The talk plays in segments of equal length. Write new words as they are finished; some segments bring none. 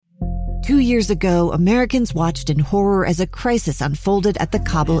2 years ago, Americans watched in horror as a crisis unfolded at the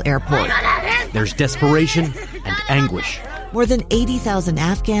Kabul airport. There's desperation and anguish. More than 80,000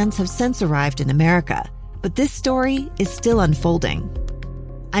 Afghans have since arrived in America, but this story is still unfolding.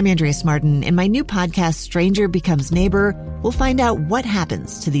 I'm Andrea Smartin. In my new podcast, Stranger Becomes Neighbor, we'll find out what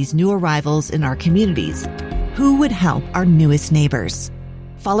happens to these new arrivals in our communities. Who would help our newest neighbors?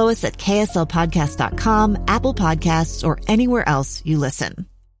 Follow us at kslpodcast.com, Apple Podcasts, or anywhere else you listen.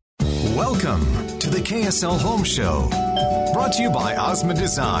 Welcome to the KSL Home Show. Brought to you by Osmond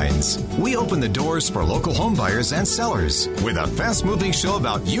Designs. We open the doors for local home buyers and sellers with a fast-moving show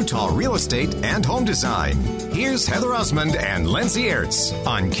about Utah real estate and home design. Here's Heather Osmond and Lindsay Ertz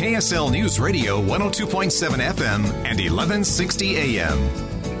on KSL News Radio 102.7 FM and 1160 AM.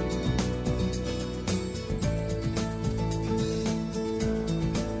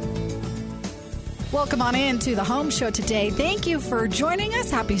 Welcome on in to the Home Show today. Thank you for joining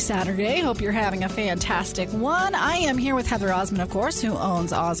us. Happy Saturday. Hope you're having a fantastic one. I am here with Heather Osmond, of course, who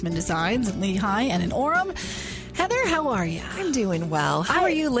owns Osmond Designs in Lehi and in Orem. Heather, how are you? I'm doing well. How are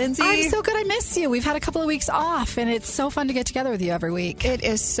you, Lindsay? I'm so good. I miss you. We've had a couple of weeks off, and it's so fun to get together with you every week. It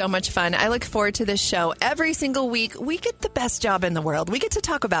is so much fun. I look forward to this show. Every single week, we get the best job in the world. We get to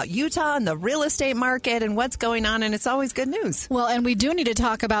talk about Utah and the real estate market and what's going on, and it's always good news. Well, and we do need to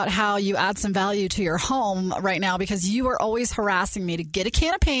talk about how you add some value to your home right now, because you are always harassing me to get a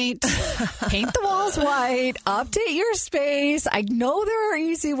can of paint, paint the walls white, update your space. I know there are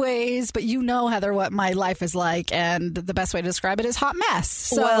easy ways, but you know, Heather, what my life is like, and the best way to describe it is hot mess.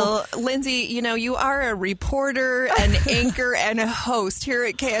 So, well, Lindsay, you know, you are a reporter, an anchor, and a host here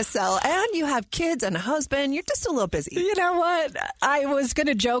at KSL, and you have kids and a husband. You're just a little busy. You know what? I was going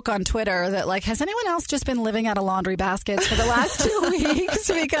to joke on Twitter that, like, has anyone else just been living out of laundry baskets for the last 2 weeks?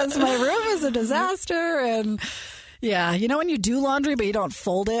 Because my room is a disaster. And yeah, you know when you do laundry but you don't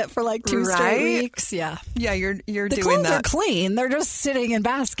fold it for like 2 straight weeks? Yeah. Yeah, you're the doing clothes that. are clean. They're just sitting in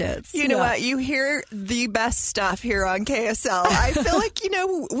baskets. You know what? You hear the best stuff here on KSL. I feel like, you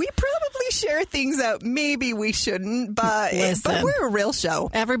know, we probably share things that maybe we shouldn't, but we're a real show.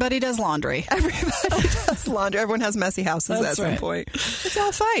 Everybody does laundry. Everybody does laundry. Everyone has messy houses at some point. It's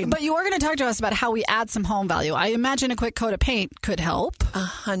all fine. But you were going to talk to us about how we add some home value. I imagine a quick coat of paint could help.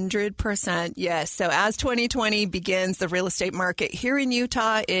 100%. Yes. So as 2020 begins, the real estate market here in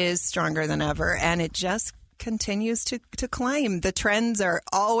Utah is stronger than ever, and it just continues to climb. The trends are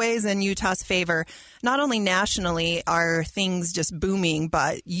always in Utah's favor. Not only nationally are things just booming,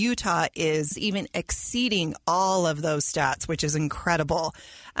 but Utah is even exceeding all of those stats, which is incredible.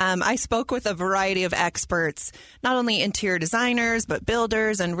 I spoke with a variety of experts, not only interior designers, but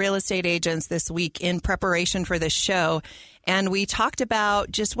builders and real estate agents this week in preparation for this show. And we talked about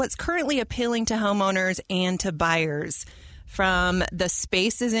just what's currently appealing to homeowners and to buyers, from the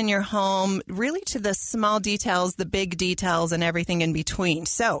spaces in your home, really to the small details, the big details, and everything in between.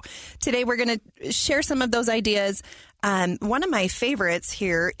 So today we're going to share some of those ideas. One of my favorites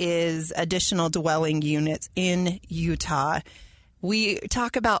here is additional dwelling units in Utah. We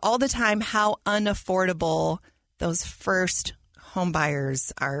talk about all the time how unaffordable those first home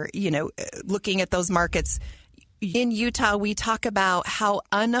buyers are, you know, looking at those markets. In Utah, we talk about how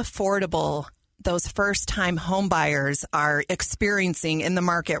unaffordable those first-time home buyers are experiencing in the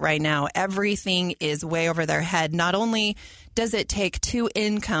market right now. Everything is way over their head. Not only does it take 2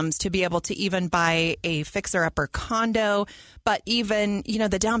 incomes to be able to even buy a fixer-upper condo, but even, you know,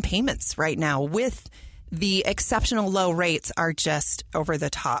 the down payments right now with the exceptional low rates are just over the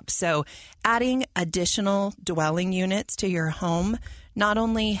top. So adding additional dwelling units to your home not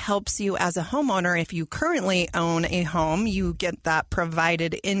only helps you as a homeowner. If you currently own a home, you get that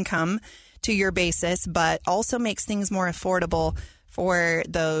provided income to your basis, but also makes things more affordable for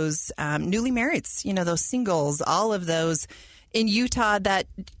those newly marrieds, you know, those singles, all of those in Utah that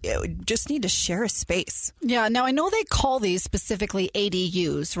just need to share a space. Yeah. Now, I know they call these specifically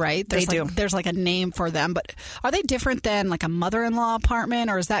ADUs, right? They do. There's like a name for them, but are they different than like a mother-in-law apartment,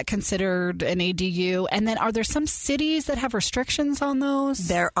 or is that considered an ADU? And then are there some cities that have restrictions on those?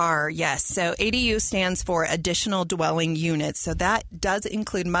 There are, yes. So ADU stands for additional dwelling units. So that does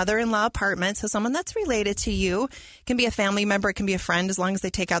include mother-in-law apartments. So someone that's related to you. It can be a family member. It can be a friend. As long as they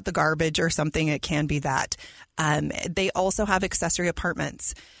take out the garbage or something, it can be that. They also have accessory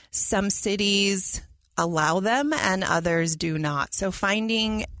apartments. Some cities allow them and others do not. So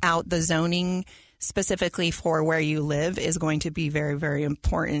finding out the zoning specifically for where you live is going to be very, very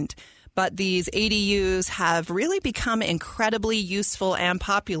important. But these ADUs have really become incredibly useful and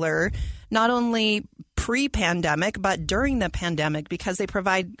popular, not only pre-pandemic, but during the pandemic, because they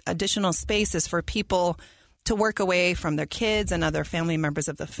provide additional spaces for people to work away from their kids and other family members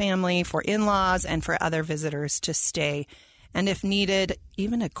of the family, for in-laws, and for other visitors to stay. And if needed,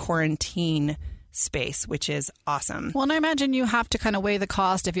 even a quarantine space, which is awesome. Well, and I imagine you have to kind of weigh the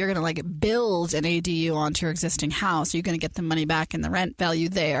cost if you're going to like build an ADU onto your existing house. You're going to get the money back in the rent value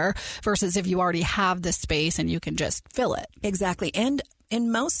there versus if you already have the space and you can just fill it. Exactly. And in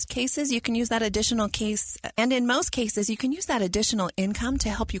most cases, you can use that additional income to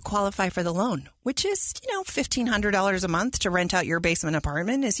help you qualify for the loan, which is, $1,500 a month to rent out your basement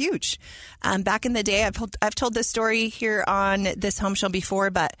apartment is huge. Back in the day, I've told this story here on this home show before,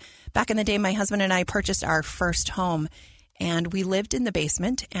 but back in the day, my husband and I purchased our first home, and we lived in the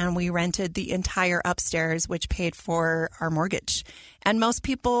basement, and we rented the entire upstairs, which paid for our mortgage. And most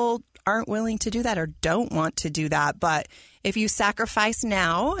people aren't willing to do that or don't want to do that. But if you sacrifice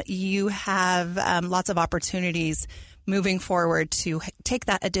now, you have lots of opportunities moving forward to take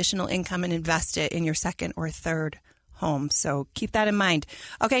that additional income and invest it in your second or third home. So keep that in mind.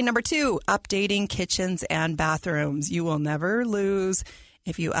 Okay, number 2, updating kitchens and bathrooms. You will never lose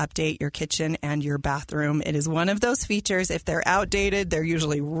if you update your kitchen and your bathroom. It is one of those features. If they're outdated, they're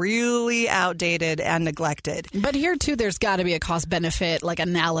usually really outdated and neglected. But here, too, there's got to be a cost-benefit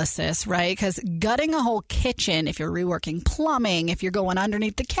analysis, right? Because gutting a whole kitchen, if you're reworking plumbing, if you're going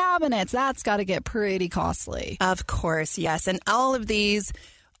underneath the cabinets, that's got to get pretty costly. Of course, yes. And all of these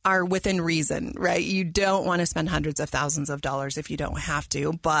are within reason, right? You don't want to spend hundreds of thousands of dollars if you don't have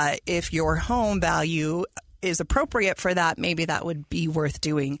to. But if your home value is appropriate for that, maybe that would be worth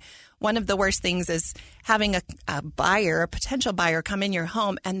doing. One of the worst things is having a potential buyer come in your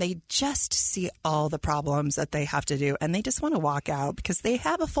home and they just see all the problems that they have to do and they just want to walk out because they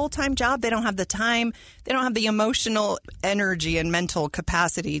have a full-time job. They don't have the time. They don't have the emotional energy and mental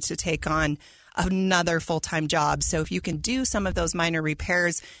capacity to take on another full-time job. So if you can do some of those minor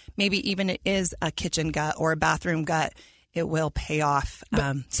repairs, maybe even it is a kitchen gut or a bathroom gut, it will pay off.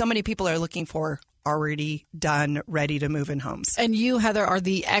 So many people are looking for already done, ready to move in homes. And you, Heather, are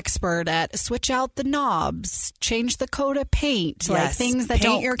the expert at switch out the knobs, change the coat of paint, yes. Things that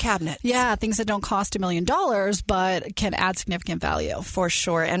paint your cabinets. Yeah, things that don't cost $1 million, but can add significant value. For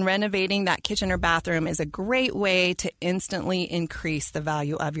sure. And renovating that kitchen or bathroom is a great way to instantly increase the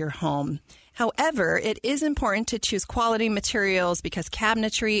value of your home. However, it is important to choose quality materials because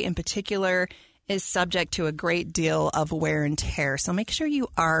cabinetry in particular is subject to a great deal of wear and tear. So make sure you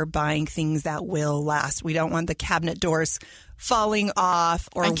are buying things that will last. We don't want the cabinet doors falling off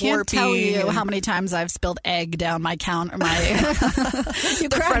or warping. I can't tell you how many times I've spilled egg down my counter,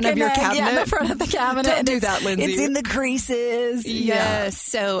 the front of your cabinet. Yeah, the front of the cabinet. Don't do that, Lindsay. It's in the creases. Yes. Yeah.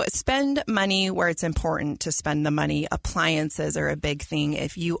 So spend money where it's important to spend the money. Appliances are a big thing.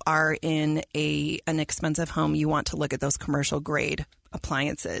 If you are in an expensive home, you want to look at those commercial grade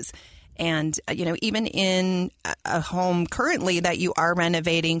appliances. And, even in a home currently that you are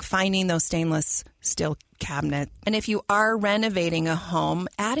renovating, finding those stainless steel cabinets. And if you are renovating a home,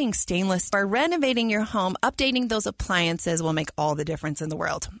 adding stainless or renovating your home, updating those appliances will make all the difference in the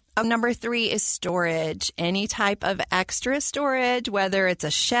world. Number 3 is storage. Any type of extra storage, whether it's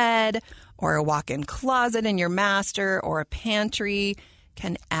a shed or a walk-in closet in your master or a pantry,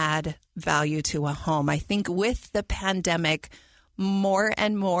 can add value to a home. I think with the pandemic, more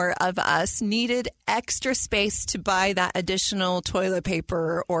and more of us needed extra space to buy that additional toilet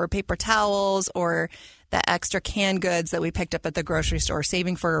paper or paper towels or the extra canned goods that we picked up at the grocery store.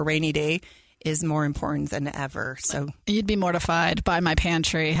 Saving for a rainy day is more important than ever. So you'd be mortified by my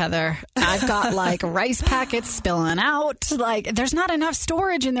pantry, Heather. I've got rice packets spilling out. There's not enough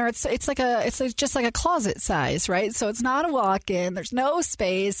storage in there. It's just like a closet size, right? So it's not a walk-in. There's no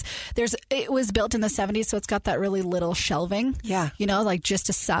space. It was built in the 70s, so it's got that really little shelving. Yeah. Just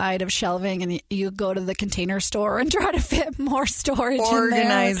a side of shelving, and you go to the Container Store and try to fit more storage in there.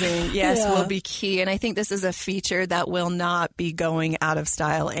 Organizing, yes, will be key. And I think this is a feature that will not be going out of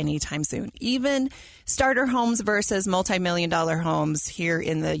style anytime soon. Even starter homes versus multi-million-dollar homes here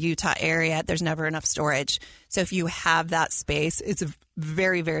in the Utah area, there's never enough storage. So if you have that space, it's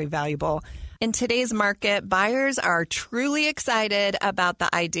very, very valuable. In today's market, buyers are truly excited about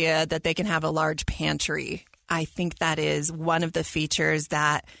the idea that they can have a large pantry. I think that is one of the features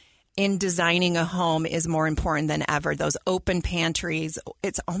that in designing a home is more important than ever. Those open pantries,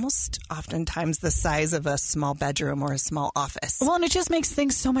 it's almost oftentimes the size of a small bedroom or a small office. Well, and it just makes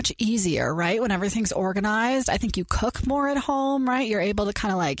things so much easier, right? When everything's organized, I think you cook more at home, right? You're able to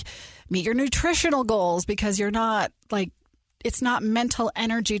kind of meet your nutritional goals because you're not it's not mental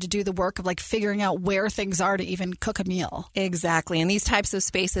energy to do the work of figuring out where things are to even cook a meal. Exactly. And these types of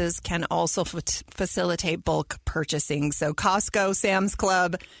spaces can also facilitate bulk purchasing. So Costco, Sam's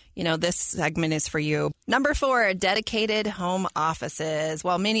Club, this segment is for you. Number 4, dedicated home offices.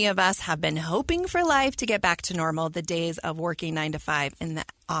 While many of us have been hoping for life to get back to normal, the days of working 9 to 5 in the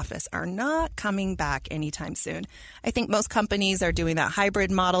office are not coming back anytime soon. I think most companies are doing that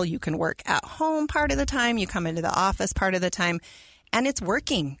hybrid model. You can work at home part of the time, you come into the office part of the time, and it's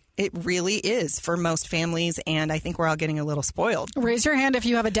working. It really is for most families, and I think we're all getting a little spoiled. Raise your hand if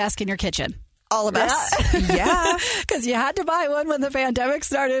you have a desk in your kitchen. All of us. Yeah. Because you had to buy one when the pandemic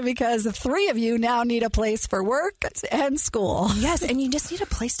started because the 3 of you now need a place for work and school. Yes, and you just need a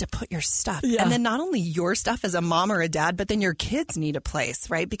place to put your stuff. Yeah. And then not only your stuff as a mom or a dad, but then your kids need a place,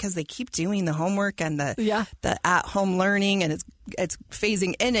 right? Because they keep doing the homework and the at-home learning, and it's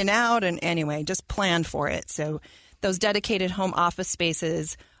phasing in and out. And anyway, just plan for it. So those dedicated home office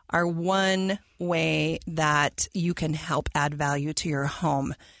spaces are one way that you can help add value to your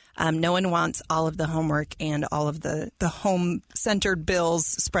home. No one wants all of the homework and all of the home-centered bills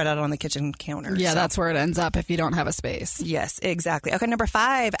spread out on the kitchen counter. Yeah, that's where it ends up if you don't have a space. Yes, exactly. Okay, number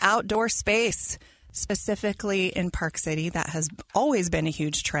 5, outdoor space, specifically in Park City. That has always been a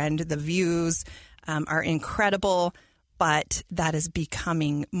huge trend. The views are incredible, but that is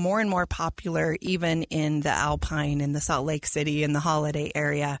becoming more and more popular even in the Alpine, in the Salt Lake City, in the Holiday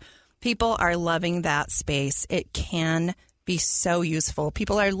area. People are loving that space. It can be so useful.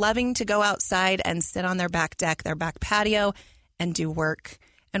 People are loving to go outside and sit on their back deck, their back patio, and do work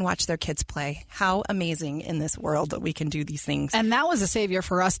and watch their kids play. How amazing in this world that we can do these things. And that was a savior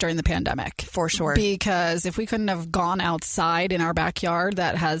for us during the pandemic. For sure. Because if we couldn't have gone outside in our backyard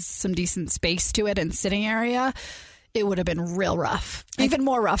that has some decent space to it and sitting area, it would have been real rough. Even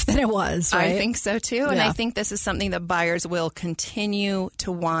more rough than it was, right? I think so, too. And I think this is something that buyers will continue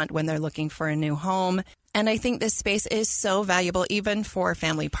to want when they're looking for a new home. And I think this space is so valuable even for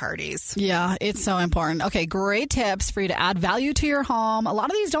family parties. Yeah, it's so important. Okay, great tips for you to add value to your home. A lot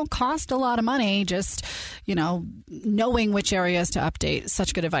of these don't cost a lot of money, just, knowing which areas to update.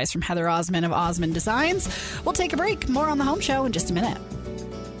 Such good advice from Heather Osman of Osman Designs. We'll take a break. More on The Home Show in just a minute.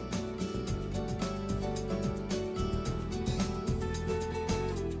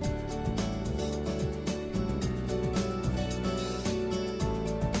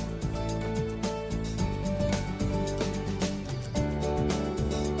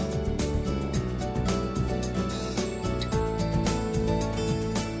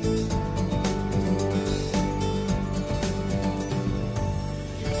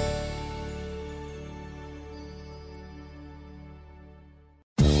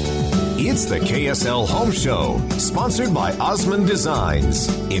 It's the KSL Home Show, sponsored by Osman Designs.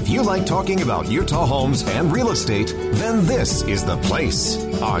 If you like talking about Utah homes and real estate, then this is the place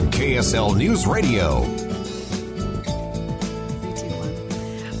on KSL News Radio.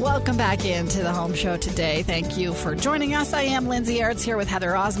 Welcome back into the Home Show today. Thank you for joining us. I am Lindsay Aerts here with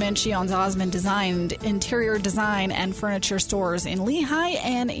Heather Osman. She owns Osman Designed interior design and furniture stores in Lehi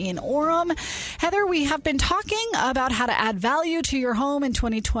and in Orem. Heather, we have been talking about how to add value to your home in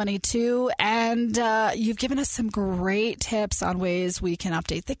 2022, and you've given us some great tips on ways we can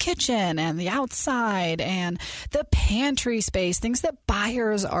update the kitchen and the outside and the pantry space, things that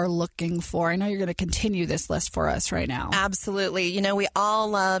buyers are looking for. I know you're going to continue this list for us right now. Absolutely. We all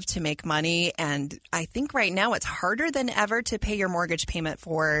love to make money, and I think right now it's harder than ever to pay your mortgage payment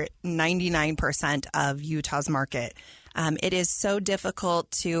for 99% of Utah's market. It is so difficult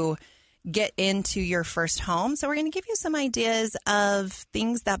to get into your first home. So we're going to give you some ideas of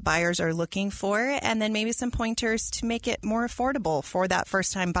things that buyers are looking for, and then maybe some pointers to make it more affordable for that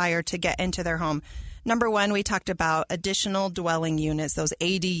first-time buyer to get into their home. Number 1, we talked about additional dwelling units. Those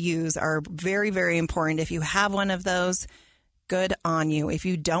ADUs are very, very important. If you have one of those, good on you. If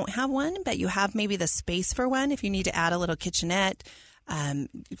you don't have one, but you have maybe the space for one, if you need to add a little kitchenette,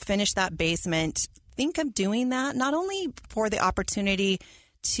 finish that basement, think of doing that, not only for the opportunity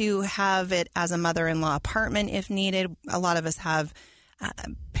to have it as a mother-in-law apartment if needed. A lot of us have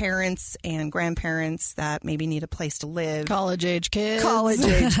parents and grandparents that maybe need a place to live. College-age kids.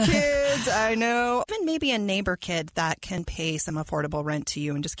 I know. Even maybe a neighbor kid that can pay some affordable rent to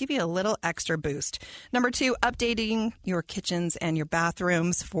you and just give you a little extra boost. Number 2, updating your kitchens and your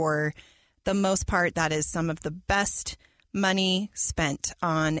bathrooms. For the most part, that is some of the best money spent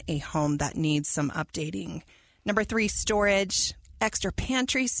on a home that needs some updating. Number 3, storage. Extra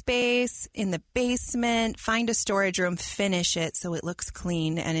pantry space in the basement. Find a storage room, finish it so it looks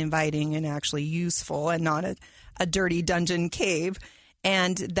clean and inviting and actually useful and not a dirty dungeon cave.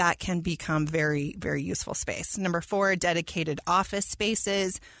 And that can become very, very useful space. Number 4, dedicated office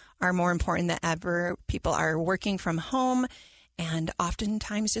spaces are more important than ever. People are working from home and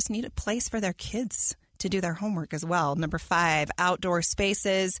oftentimes just need a place for their kids to do their homework as well. Number 5, outdoor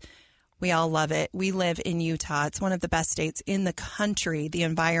spaces. We all love it. We live in Utah. It's one of the best states in the country. The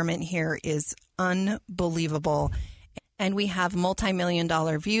environment here is unbelievable. And we have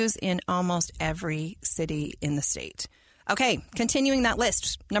multi-million-dollar views in almost every city in the state. Okay, continuing that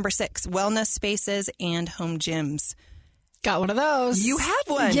list. Number 6, wellness spaces and home gyms. Got one of those. You have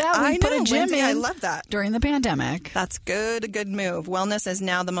one. Yeah, we put a gym Lindsay, in. I love that. During the pandemic. That's good. A good move. Wellness is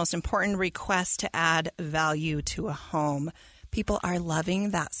now the most important request to add value to a home. People are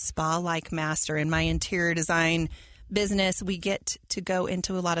loving that spa-like master. In my interior design business, we get to go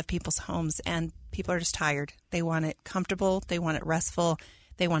into a lot of people's homes, and people are just tired. They want it comfortable. They want it restful.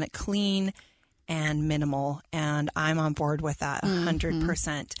 They want it clean and minimal. And I'm on board with that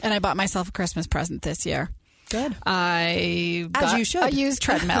 100%. And I bought myself a Christmas present this year. Good. I As you should. a used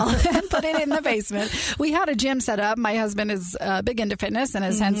treadmill and put it in the basement. We had a gym set up. My husband is big into fitness and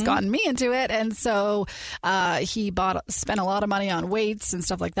has hence gotten me into it. And so he spent a lot of money on weights and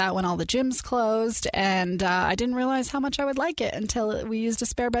stuff like that when all the gyms closed. And I didn't realize how much I would like it until we used a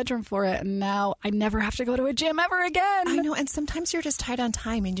spare bedroom for it. And now I never have to go to a gym ever again. I know. And sometimes you're just tight on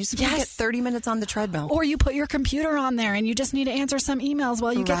time and you just want to get 30 minutes on the treadmill. Or you put your computer on there and you just need to answer some emails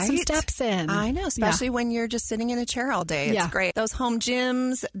while you get some steps in. I know, especially when you're just sitting in a chair all day. It's great. Those home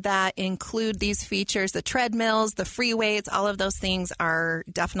gyms that include these features, the treadmills, the free weights, all of those things are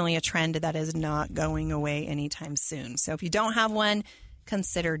definitely a trend that is not going away anytime soon. So if you don't have one,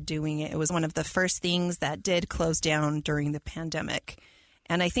 consider doing it. It was one of the first things that did close down during the pandemic.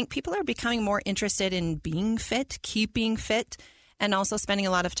 And I think people are becoming more interested in being fit, keeping fit, and also spending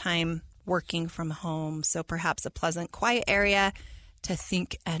a lot of time working from home. So perhaps a pleasant, quiet area to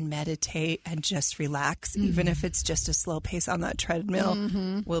think and meditate and just relax, even if it's just a slow pace on that treadmill,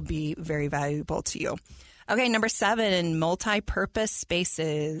 will be very valuable to you. Okay, number 7, multi-purpose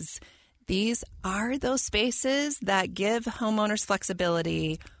spaces. These are those spaces that give homeowners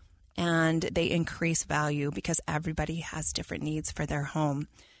flexibility and they increase value because everybody has different needs for their home.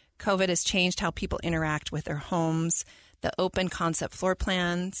 COVID has changed how people interact with their homes. The open concept floor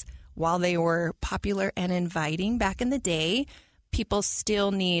plans, while they were popular and inviting back in the day, people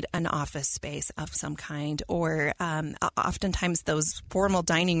still need an office space of some kind, or oftentimes those formal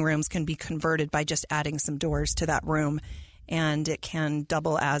dining rooms can be converted by just adding some doors to that room. And it can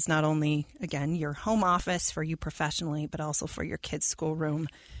double as not only, again, your home office for you professionally, but also for your kids' schoolroom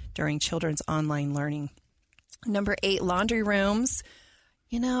during children's online learning. Number 8, laundry rooms.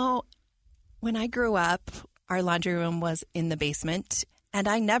 You know, when I grew up, our laundry room was in the basement. And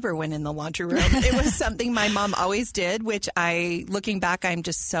I never went in the laundry room. It was something my mom always did, which looking back, I'm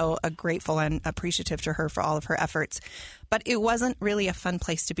just so grateful and appreciative to her for all of her efforts. But it wasn't really a fun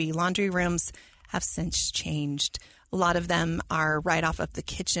place to be. Laundry rooms have since changed. A lot of them are right off of the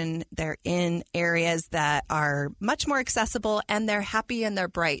kitchen. They're in areas that are much more accessible, and they're happy and they're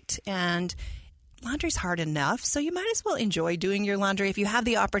bright. And laundry's hard enough, so you might as well enjoy doing your laundry. If you have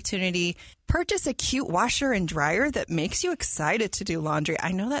the opportunity, purchase a cute washer and dryer that makes you excited to do laundry.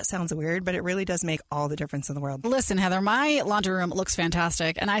 I know that sounds weird, but it really does make all the difference in the world. Listen, Heather, my laundry room looks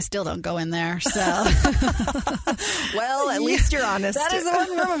fantastic, and I still don't go in there. So, well, at least you're honest. That is the one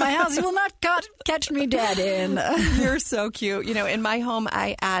room in my house you will not catch me dead in. You're so cute. You know, in my home,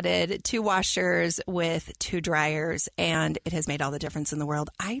 I added 2 washers with 2 dryers, and it has made all the difference in the world.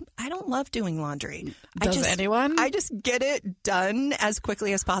 I don't love doing laundry. Does anyone? I just get it done as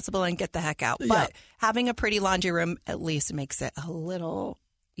quickly as possible and get the heck out. But having a pretty laundry room at least makes it a little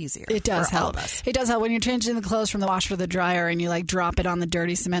easier. It does for all help. of us. It does help when you're changing the clothes from the washer to the dryer and you like drop it on the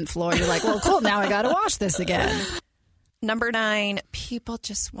dirty cement floor. You're like, well, cool, now I got to wash this again. Number 9, people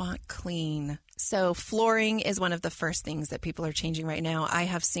just want clean. So flooring is one of the first things that people are changing right now. I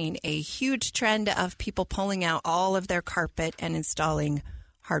have seen a huge trend of people pulling out all of their carpet and installing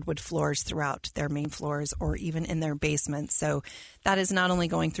hardwood floors throughout their main floors or even in their basement. So that is not only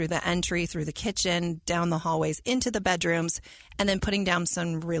going through the entry, through the kitchen, down the hallways, into the bedrooms, and then putting down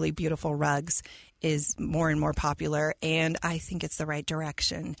some really beautiful rugs is more and more popular. And I think it's the right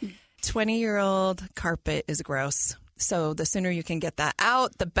direction. 20-year-old carpet is gross. So the sooner you can get that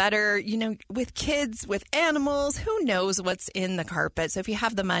out, the better. You know, with kids, with animals, who knows what's in the carpet? So if you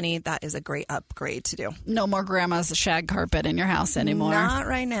have the money, that is a great upgrade to do. No more grandma's shag carpet in your house anymore. Not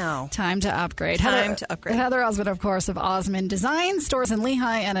right now. Time to upgrade. To upgrade. Heather Osmond, of course, of Osmond Design, stores in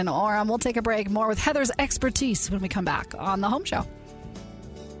Lehi and in Orem. We'll take a break. More with Heather's expertise when we come back on The Home Show.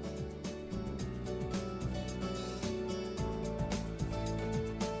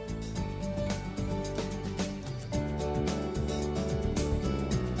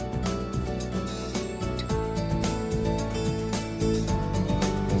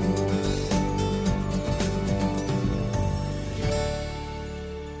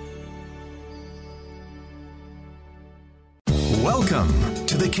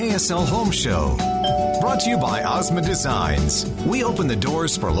 the KSL Home Show. Brought to you by Osmond Designs. We open the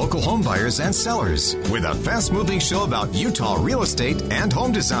doors for local home buyers and sellers with a fast-moving show about Utah real estate and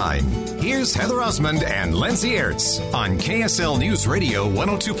home design. Here's Heather Osmond and Lindsay Ertz on KSL News Radio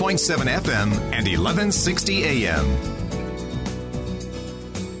 102.7 FM and 1160 AM.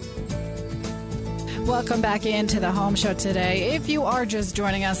 Welcome back into the Home Show today. If you are just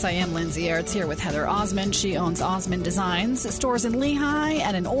joining us, I am Lindsay Ertz here with Heather Osmond. She owns Osmond Designs, stores in Lehigh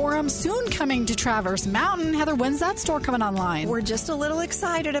and in Orem, soon coming to Traverse Mountain. Heather, when's that store coming online? We're just a little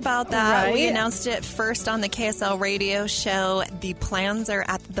excited about that. Right. We announced it first on the KSL radio show. The plans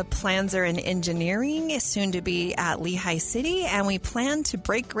are in engineering, soon to be at Lehigh City, and we plan to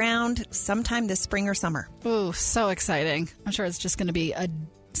break ground sometime this spring or summer. Ooh, so exciting. I'm sure it's just going to be a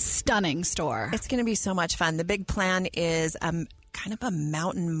stunning store. It's going to be so much fun. The big plan is kind of a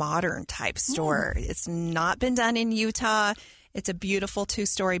mountain modern type store. It's not been done in Utah. It's a beautiful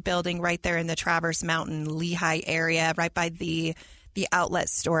 2-story building right there in the Traverse Mountain, Lehigh area, right by the outlet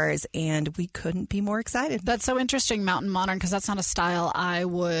stores, and we couldn't be more excited. That's so interesting, mountain modern, because that's not a style I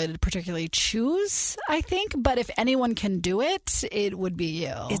would particularly choose, I think. But if anyone can do it, it would be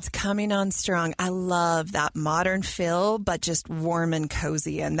you. It's coming on strong. I love that modern feel, but just warm and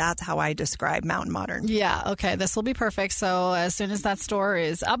cozy, and that's how I describe mountain modern. Yeah, okay, this will be perfect. So as soon as that store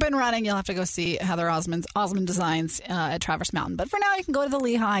is up and running, you'll have to go see Heather Osmond Designs at Traverse Mountain. But for now, you can go to the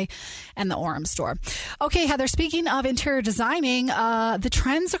Lehigh and the Orem store. Okay, Heather, speaking of interior designing, the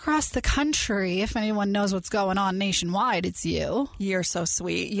trends across the country, if anyone knows what's going on nationwide, it's you. You're so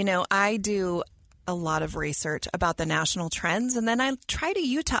sweet. You know, I do a lot of research about the national trends, and then I try to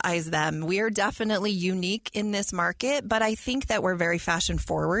Utah-ize them. We are definitely unique in this market, but I think that we're very fashion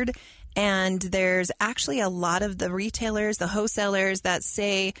forward. And there's actually a lot of the retailers, the wholesalers that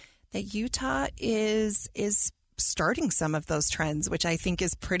say that Utah is starting some of those trends, which I think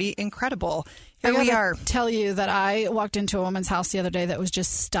is pretty incredible. Here we are. Tell you that I walked into a woman's house the other day that was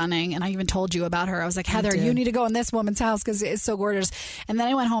just stunning, and I even told you about her. I was like, Heather, you need to go in this woman's house because it's so gorgeous. And then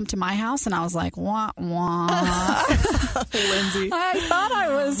I went home to my house, and I was like, wah, wah. Lindsay. I thought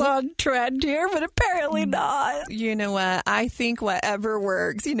I was on trend here, but apparently not. You know what? I think whatever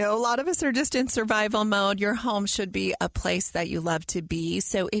works. You know, a lot of us are just in survival mode. Your home should be a place that you love to be.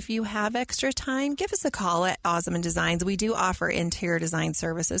 So if you have extra time, give us a call at Osmond Designs. We do offer interior design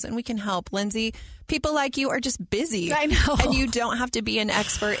services, and we can help. Lindsay, people like you are just busy. I know. And you don't have to be an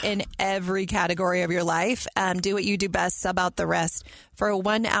expert in every category of your life. Do what you do best, sub out the rest. For a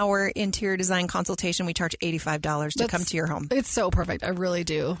 1-hour interior design consultation, we charge $85 to come to your home. It's so perfect. I really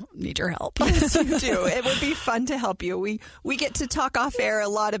do need your help. Yes, you do. It would be fun to help you. We get to talk off air a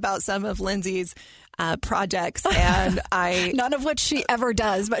lot about some of Lindsay's projects, and none of which she ever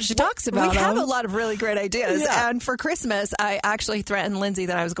does, but she talks about We have them. a lot of really great ideas. Yeah. And for Christmas, I actually threatened Lindsay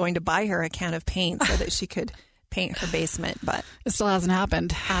that I was going to buy her a can of paint so that she could paint her basement, but it still hasn't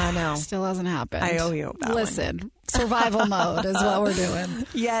happened. I know. Still hasn't happened. I owe you that Listen, survival mode is what we're doing.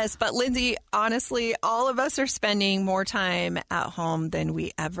 Yes, but Lindsay, honestly, all of us are spending more time at home than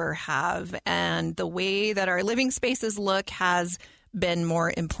we ever have. And the way that our living spaces look has been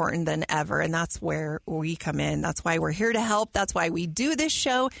more important than ever. And that's where we come in. That's why we're here to help. That's why we do this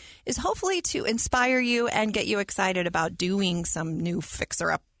show, is hopefully to inspire you and get you excited about doing some new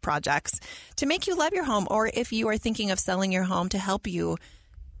fixer-up projects to make you love your home. Or if you are thinking of selling your home, to help you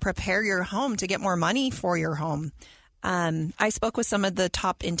prepare your home to get more money for your home. I spoke with some of the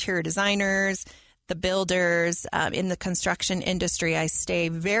top interior designers, the builders in the construction industry. I stay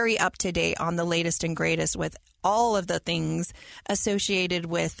very up to date on the latest and greatest with all of the things associated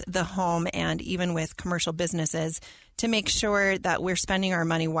with the home and even with commercial businesses to make sure that we're spending our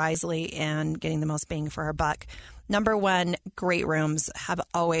money wisely and getting the most bang for our buck. Number one, great rooms have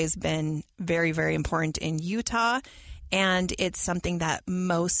always been very, very important in Utah. And it's something that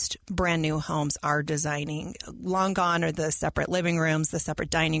most brand new homes are designing. Long gone are the separate living rooms, the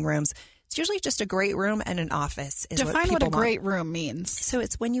separate dining rooms. It's usually just a great room and an office. Define what a great room means. So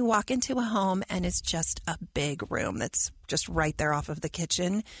it's when you walk into a home and it's just a big room that's just right there off of the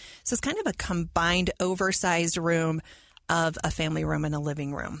kitchen. So it's kind of a combined oversized room of a family room and a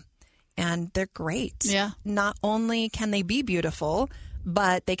living room. And they're great. Yeah. Not only can they be beautiful,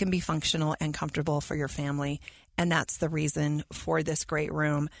 but they can be functional and comfortable for your family. And that's the reason for this great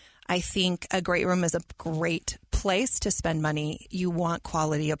room. I think a great room is a great place to spend money. You want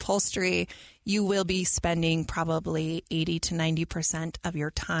quality upholstery. You will be spending probably 80 to 90% of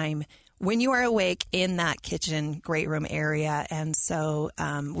your time when you are awake in that kitchen great room area. And so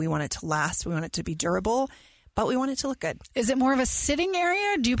we want it to last. We want it to be durable. but we want it to look good. Is it more of a sitting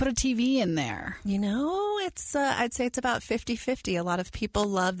area? Or do you put a TV in there? It's I'd say it's about 50-50. A lot of people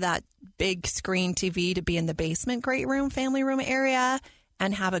love that big screen TV to be in the basement, great room, family room area,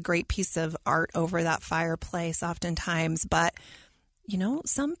 and have a great piece of art over that fireplace oftentimes. But,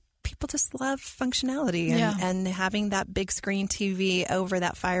 some people just love functionality and having that big screen TV over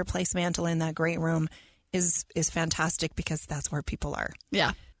that fireplace mantle in that great room is fantastic because that's where people are.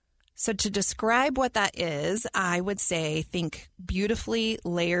 Yeah. So to describe what that is, I would say think beautifully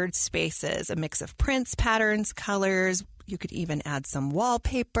layered spaces, a mix of prints, patterns, colors. You could even add some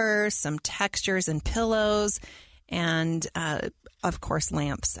wallpaper, some textures and pillows, and of course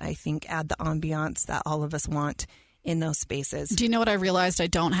lamps. I think add the ambiance that all of us want in those spaces. Do you know what I realized I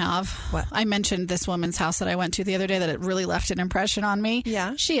don't have? What? I mentioned this woman's house that I went to the other day that it really left an impression on me.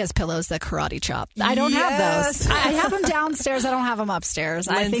 Yeah. She has pillows that karate chop. I don't have those. I have them downstairs. I don't have them upstairs.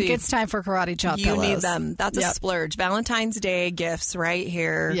 Lindsay, I think it's time for karate chop pillows. You need them. That's a splurge. Valentine's Day gifts right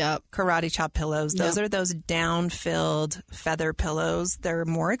here. Yep. Karate chop pillows. Those are those down-filled feather pillows. They're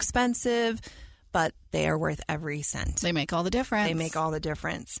more expensive, but they are worth every cent. They make all the difference. They make all the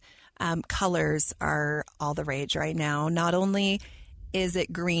difference. Colors are all the rage right now. Not only is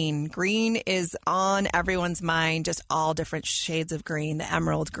it green is on everyone's mind, just all different shades of green, the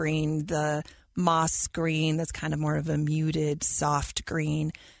emerald green, the moss green, that's kind of more of a muted, soft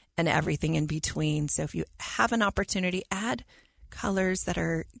green, and everything in between. So if you have an opportunity, add colors that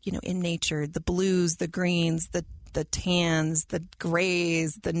are, in nature, the blues, the greens, the tans, the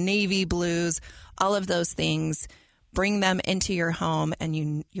grays, the navy blues, all of those things. Bring them into your home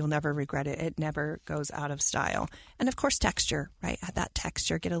and you'll never regret it. It never goes out of style. And of course, texture, right? Add that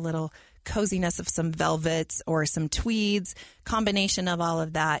texture, get a little coziness of some velvets or some tweeds. Combination of all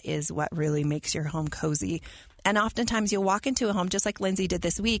of that is what really makes your home cozy. And oftentimes you'll walk into a home just like Lindsay did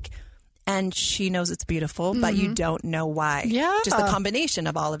this week and she knows it's beautiful, but you don't know why. Yeah. Just the combination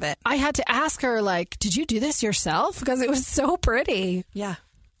of all of it. I had to ask her, did you do this yourself? Because it was so pretty. Yeah.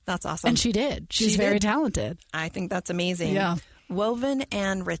 That's awesome. And she did. She's very talented. I think that's amazing. Yeah. Woven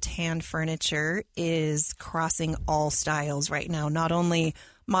and rattan furniture is crossing all styles right now. Not only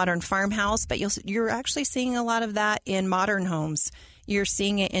modern farmhouse, but you're actually seeing a lot of that in modern homes. You're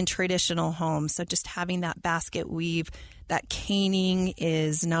seeing it in traditional homes. So just having that basket weave, that caning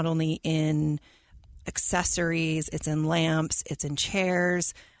is not only in accessories, it's in lamps, it's in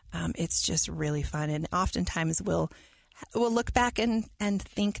chairs. It's just really fun. And oftentimes we'll look back and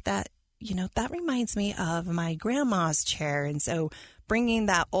think that, that reminds me of my grandma's chair. And so bringing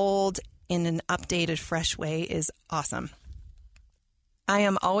that old in an updated, fresh way is awesome. I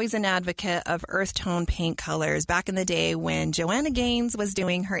am always an advocate of earth tone paint colors. Back in the day when Joanna Gaines was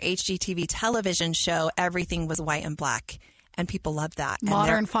doing her HGTV television show, everything was white and black. And people love that.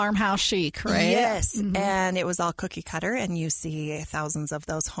 Modern farmhouse chic, right? Yes. Mm-hmm. And it was all cookie cutter. And you see thousands of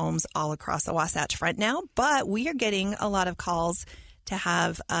those homes all across the Wasatch Front now. But we are getting a lot of calls to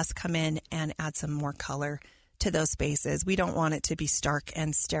have us come in and add some more color to those spaces. We don't want it to be stark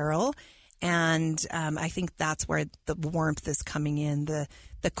and sterile. And I think that's where the warmth is coming in. The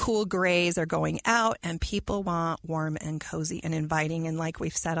cool grays are going out and people want warm and cozy and inviting. And like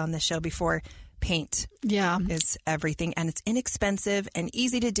we've said on the show before, paint is everything, and it's inexpensive and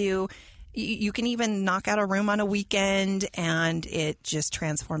easy to do. You can even knock out a room on a weekend and it just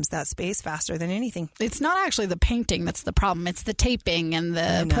transforms that space faster than anything. It's not actually the painting that's the problem. It's the taping and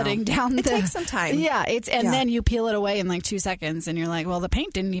the putting down. It takes some time. Yeah. Then you peel it away in 2 seconds and you're like, well, the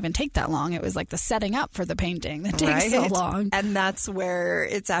paint didn't even take that long. It was the setting up for the painting that takes so long. And that's where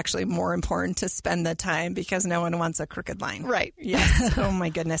it's actually more important to spend the time because no one wants a crooked line. Right. Yes. Oh my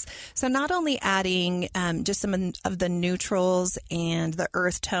goodness. So not only adding just some of the neutrals and the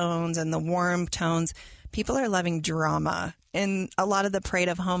earth tones and the warm tones, people are loving drama. In a lot of the Parade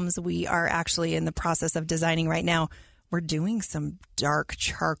of Homes we are actually in the process of designing right now, we're doing some dark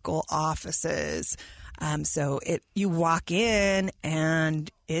charcoal offices. So you walk in and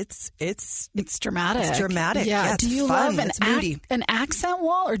it's dramatic. It's dramatic. Yeah. It's do you fun. love It's an accent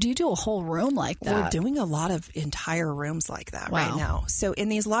wall, or do you do a whole room like that? We're doing a lot of entire rooms like that right now. So in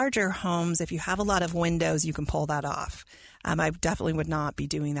these larger homes, if you have a lot of windows, you can pull that off. I definitely would not be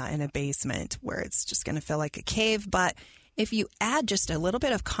doing that in a basement where it's just going to feel like a cave. But if you add just a little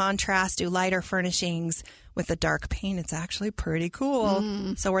bit of contrast, do lighter furnishings with the dark paint, it's actually pretty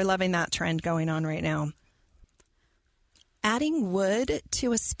cool. So we're loving that trend going on right now. Adding wood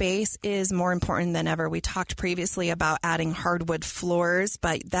to a space is more important than ever. We talked previously about adding hardwood floors,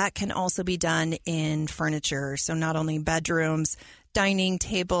 but that can also be done in furniture. So not only bedrooms, dining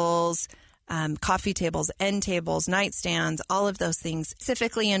tables, coffee tables, end tables, nightstands, all of those things.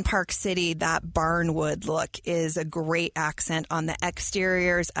 Specifically in Park City, that barnwood look is a great accent on the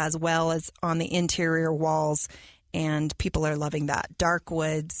exteriors as well as on the interior walls. And people are loving that. Dark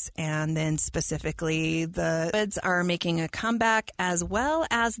woods, and then specifically the woods are making a comeback, as well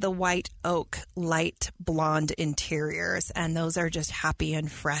as the white oak light blonde interiors. And those are just happy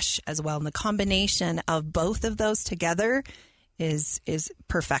and fresh as well. And the combination of both of those together is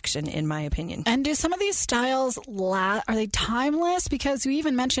perfection, in my opinion. And do some of these styles are they timeless? Because you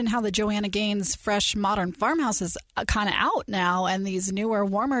even mentioned how the Joanna Gaines fresh modern farmhouse is kind of out now, and these newer,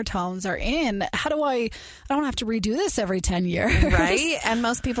 warmer tones are in. I don't have to redo this every 10 years. Right. And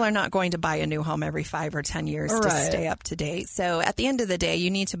most people are not going to buy a new home every 5 or 10 years to stay up to date. So at the end of the day, you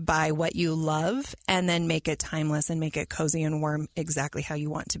need to buy what you love and then make it timeless and make it cozy and warm exactly how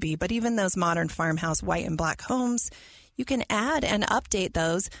you want to be. But even those modern farmhouse white and black homes, you can add and update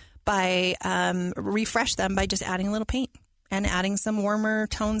those by refresh them by just adding a little paint and adding some warmer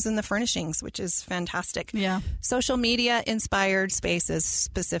tones in the furnishings, which is fantastic. Yeah. Social media inspired spaces,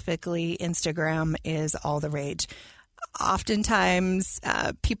 specifically Instagram, is all the rage. Oftentimes,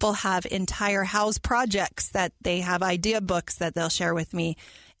 people have entire house projects that they have idea books that they'll share with me.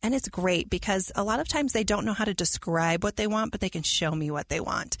 And it's great because a lot of times they don't know how to describe what they want, but they can show me what they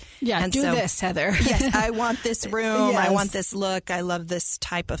want. Yeah, and do this, Heather. Yes, I want this room. Yes. I want this look. I love this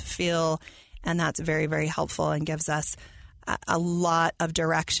type of feel. And that's very, very helpful and gives us a lot of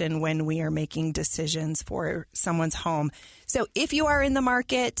direction when we are making decisions for someone's home. So if you are in the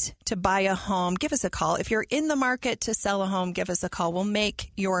market to buy a home, give us a call. If you're in the market to sell a home, give us a call. We'll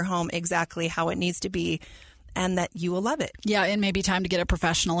make your home exactly how it needs to be, and that you will love it. Yeah, it may be time to get a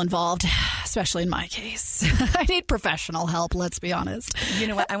professional involved, especially in my case. I need professional help, let's be honest. You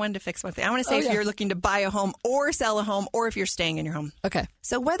know what? I wanted to fix one thing. I want to say if you're looking to buy a home or sell a home, or if you're staying in your home. Okay.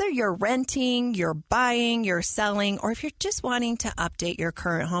 So whether you're renting, you're buying, you're selling, or if you're just wanting to update your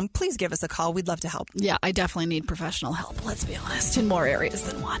current home, please give us a call. We'd love to help. Yeah, I definitely need professional help, let's be honest, in more areas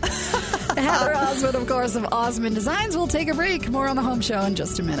than one. Heather Osmond, of course, of Osmond Designs. We'll take a break. More on the Home Show in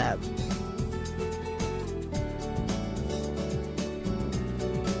just a minute.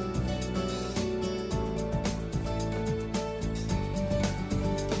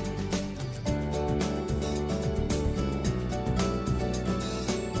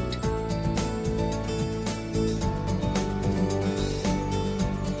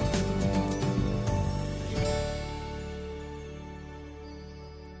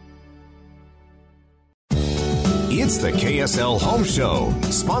 It's the KSL Home Show,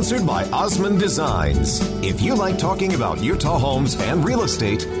 sponsored by Osmond Designs. If you like talking about Utah homes and real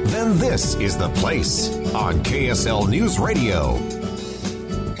estate, then this is the place on KSL News Radio.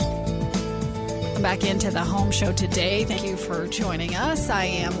 Back into the Home Show today. Thank you for joining us. I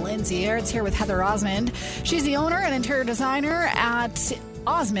am Lindsay Aerts here with Heather Osmond. She's the owner and interior designer at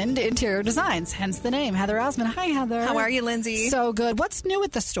Osmond Interior Designs, hence the name, Heather Osmond. Hi, Heather. How are you, Lindsay? So good. What's new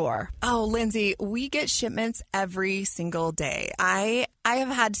at the store? Oh, Lindsay, we get shipments every single day. I have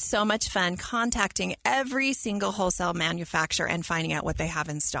had so much fun contacting every single wholesale manufacturer and finding out what they have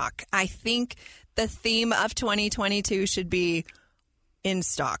in stock. I think the theme of 2022 should be in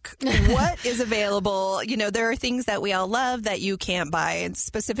stock. What is available? You know, there are things that we all love that you can't buy, and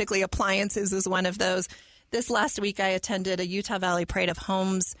specifically appliances is one of those. This last week, I attended a Utah Valley Parade of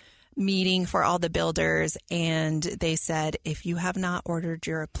Homes meeting for all the builders, and they said, if you have not ordered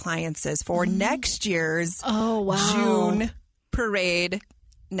your appliances for next year's June parade,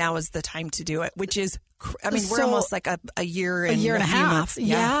 now is the time to do it, which is, I mean, we're almost like a year and a half. Months.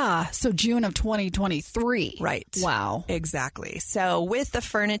 Yeah. So June of 2023. Right. Wow. Exactly. So with the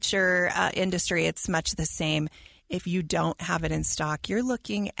furniture industry, it's much the same. If you don't have it in stock, you're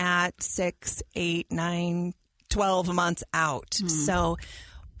looking at 6, 8, 9, 12 months out. So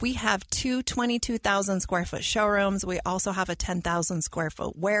we have two 22,000 square foot showrooms. We also have a 10,000 square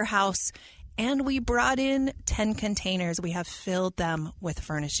foot warehouse. And we brought in 10 containers. We have filled them with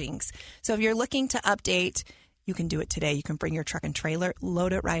furnishings. So if you're looking to update, you can do it today. You can bring your truck and trailer,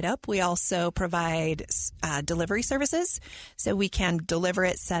 load it right up. We also provide delivery services. So we can deliver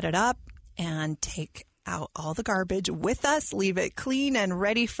it, set it up, and take out all the garbage with us, leave it clean and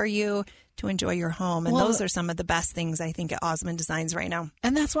ready for you to enjoy your home. And those are some of the best things, I think, at Osmond Designs right now.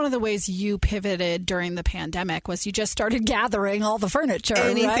 And that's one of the ways you pivoted during the pandemic, was you just started gathering all the furniture.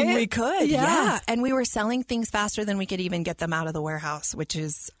 Anything we could. Yeah. And we were selling things faster than we could even get them out of the warehouse, which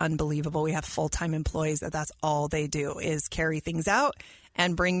is unbelievable. We have full-time employees that's all they do is carry things out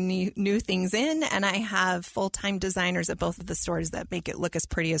and bring new things in. And I have full-time designers at both of the stores that make it look as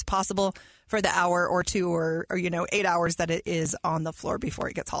pretty as possible for the hour or two or 8 hours that it is on the floor before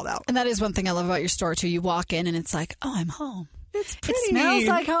it gets hauled out. And that is one thing I love about your store, too. You walk in and it's like, oh, I'm home. It's pretty. It smells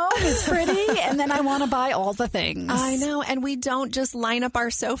like home. It's pretty. And then I want to buy all the things. I know. And we don't just line up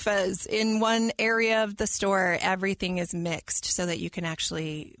our sofas in one area of the store. Everything is mixed so that you can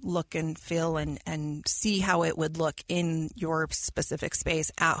actually look and feel and see how it would look in your specific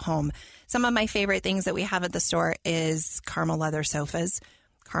space at home. Some of my favorite things that we have at the store is caramel leather sofas,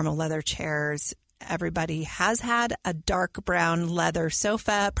 caramel leather chairs. Everybody has had a dark brown leather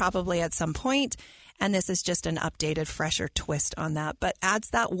sofa probably at some point. And this is just an updated, fresher twist on that, but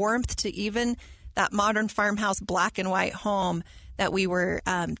adds that warmth to even that modern farmhouse black and white home that we were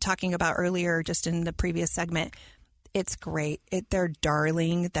talking about earlier just in the previous segment. It's great. They're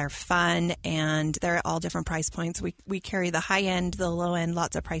darling, they're fun, and they're at all different price points. We carry the high end, the low end,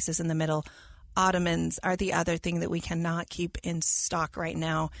 lots of prices in the middle. Ottomans are the other thing that we cannot keep in stock right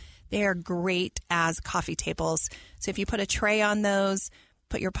now. They are great as coffee tables. So if you put a tray on those,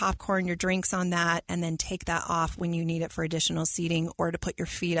 put your popcorn, your drinks on that, and then take that off when you need it for additional seating or to put your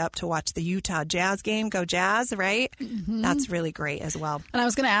feet up to watch the Utah Jazz game. Go Jazz, right? Mm-hmm. That's really great as well. And I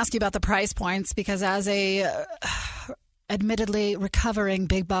was going to ask you about the price points because as a admittedly recovering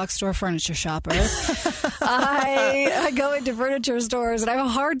big box store furniture shopper, I go into furniture stores and I have a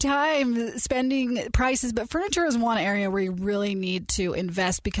hard time spending prices, but furniture is one area where you really need to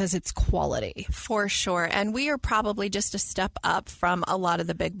invest because it's quality. For sure. And we are probably just a step up from a lot of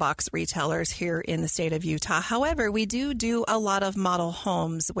the big box retailers here in the state of Utah. However, we do a lot of model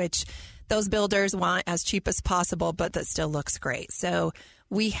homes, which those builders want as cheap as possible, but that still looks great. So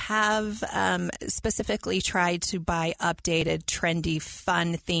we have specifically tried to buy updated, trendy,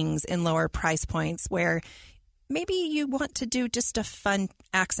 fun things in lower price points where maybe you want to do just a fun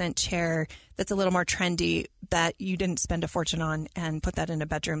accent chair that's a little more trendy that you didn't spend a fortune on and put that in a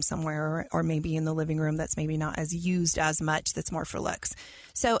bedroom somewhere or maybe in the living room that's maybe not as used as much, that's more for looks.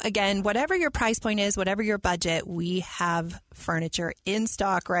 So again, whatever your price point is, whatever your budget, we have furniture in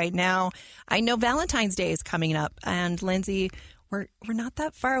stock right now. I know Valentine's Day is coming up, and Lindsay, we're not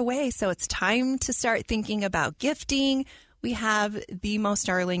that far away, so it's time to start thinking about gifting. We have the most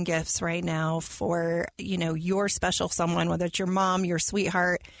darling gifts right now for, your special someone, whether it's your mom, your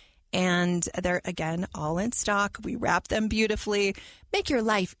sweetheart, and they're, again, all in stock. We wrap them beautifully, make your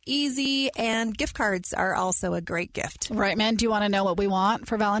life easy, and gift cards are also a great gift. Right, man. Do you want to know what we want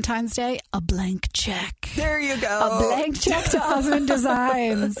for Valentine's Day? A blank check. There you go. A blank check to Osmond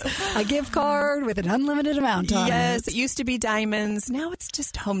Designs. A gift card with an unlimited amount on it. Yes, it used to be diamonds. Now it's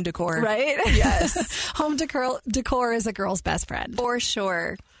just home decor. Right? Yes. Home decor is a girl's best friend. For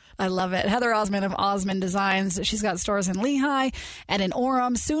sure. I love it. Heather Osmond of Osmond Designs. She's got stores in Lehigh and in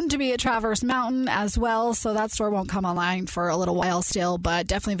Orem, soon to be at Traverse Mountain as well. So that store won't come online for a little while still, but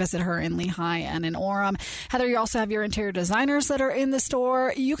definitely visit her in Lehigh and in Orem. Heather, you also have your interior designers that are in the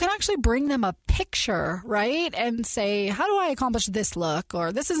store. You can actually bring them a picture, right? And say, how do I accomplish this look?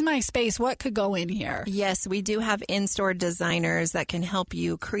 Or this is my space. What could go in here? Yes, we do have in-store designers that can help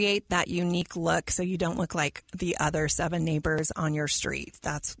you create that unique look so you don't look like the other 7 neighbors on your street.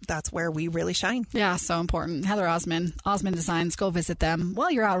 That's where we really shine. Yeah, so important. Heather Osmond, Osmond Designs. Go visit them while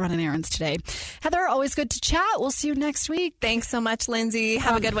you're out running errands today. Heather, always good to chat. We'll see you next week. Thanks so much, Lindsay.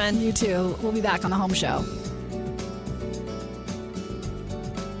 Have a good one. You too. We'll be back on The Home Show.